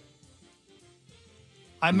rock.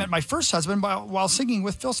 I met my first husband while singing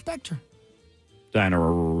with Phil Spector. Hang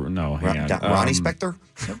on. Ronnie Spector?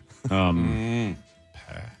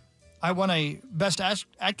 I won a Best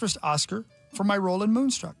Actress Oscar for my role in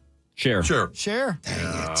Moonstruck. Cher. Cher.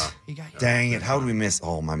 Dang it. You got Dang it. How did we miss?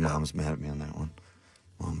 Oh, my mom's mad at me on that one.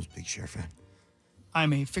 Mom's a big Cher fan.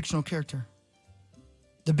 I'm a fictional character.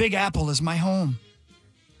 The Big Apple is my home.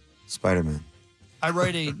 Spider-Man. I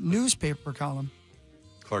write a newspaper column.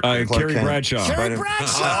 Carrie Bradshaw. Carrie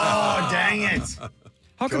Bradshaw. Oh, dang it.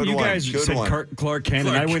 How come Good you one, guys good said one. Clark Kent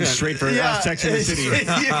and I went straight for Sex and the City? What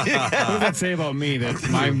does that say about me? That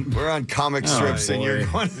We're on comic strips and you're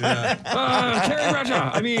going. Carrie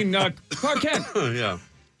Bradshaw. I mean, Clark Kent. Yeah.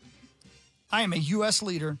 I am a U.S.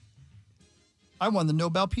 leader. I won the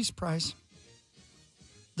Nobel Peace Prize.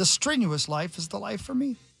 The strenuous life is the life for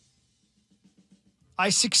me. I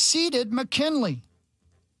succeeded McKinley.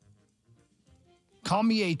 Call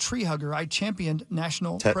me a tree hugger. I championed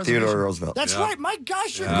national preservation. Theodore Roosevelt. That's right. My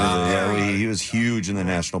gosh, you're good. Yeah, he was huge in the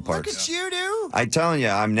national Look parks. at you, dude. I'm telling you,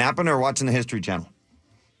 I'm napping or watching the History Channel.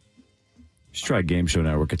 Just try Game Show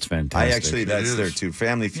Network. It's fantastic. That's there too.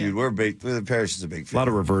 Family Feud. We're big. The parish is a big fan. A lot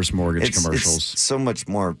of reverse mortgage It's commercials. so much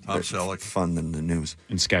more fun than the news.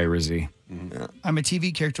 And Sky Rizzy. Yeah. I'm a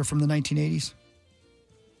TV character from the 1980s.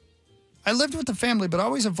 I lived with the family, but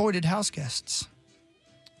always avoided house guests.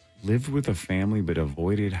 Lived with a family but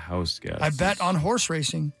avoided house guests. I bet on horse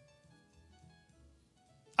racing.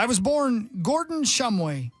 I was born Gordon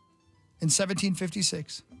Shumway in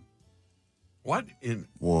 1756. What in?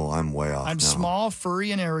 Whoa, I'm way off. I'm now. small,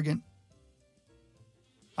 furry, and arrogant.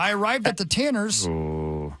 I arrived at the Tanners.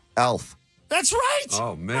 Oh. Elf. That's right.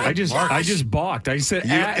 Oh man, I just balked. I said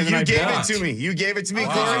You, and then I gave balked. it to me. You gave it to me,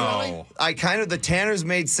 Wow. Corey. I kind of the Tanners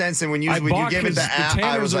made sense, and when you I balked gave it 'cause the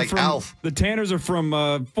I was are like from, Elf. The Tanners are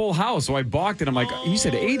from Full House, so I balked, and I'm like, he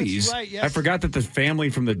said 80s. right, yes. I forgot that the family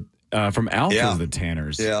from Alf Yeah. was the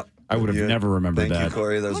Tanners. Yeah. I would have never remembered Thank that. you,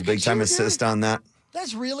 Corey. That was Look a big at time you, assist on that.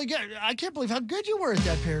 That's really good. I can't believe how good you were at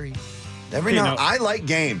that, Perry. Every You now, know- I like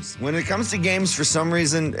games. When it comes to games, for some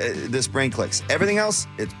reason, this brain clicks. Everything else,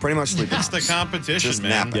 it's pretty much sleeping. It's the competition, Just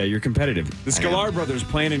man. napping. Yeah, you're competitive. The Scalar brothers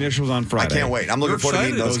playing initials on I Friday. can't wait. I'm looking You're forward to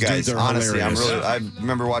meeting excited? those Those guys. dudes are Honestly, I'm hilarious. really. I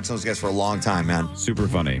remember watching those guys for a long time, man. Super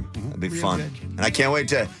funny. It'd be fun. And I can't wait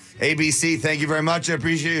to ABC. Thank you very much. I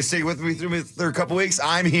appreciate you sticking with me through a couple weeks.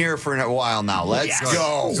 I'm here for a while now. Let's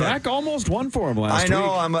go. Zach almost won for him last I know.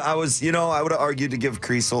 week. I was. I would have argued to give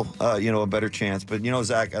Creasel, a better chance. But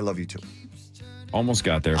Zach, I love you too. Almost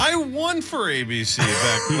got there. I won for ABC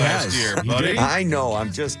back last year, He buddy. did. I know.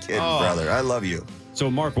 I'm just kidding, brother. I love you.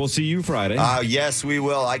 So, Mark, we'll see you Friday. Yes, we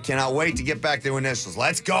will. I cannot wait to get back to initials.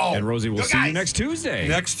 Let's go. And Rosie, we'll Go, see you guys. next Tuesday.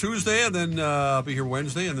 Next Tuesday, and then I'll be here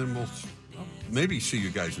Wednesday, and then we'll maybe see you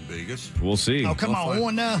guys in Vegas. We'll see. Oh, come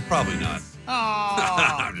on. Probably not. Oh.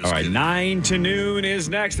 I'm just All right, kidding. 9 to noon is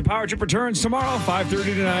next. The Power Trip returns tomorrow, 5:30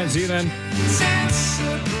 to 9. See you then.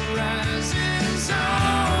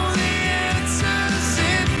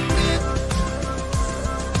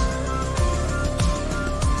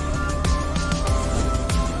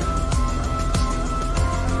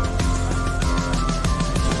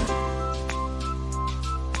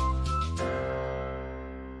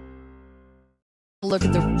 Look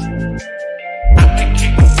at the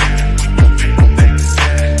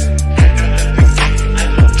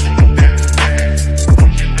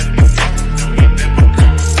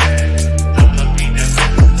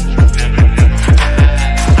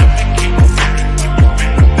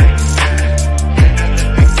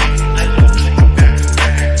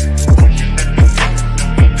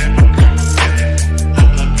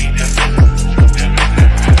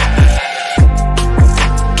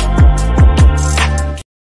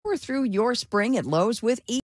your spring at Lowe's with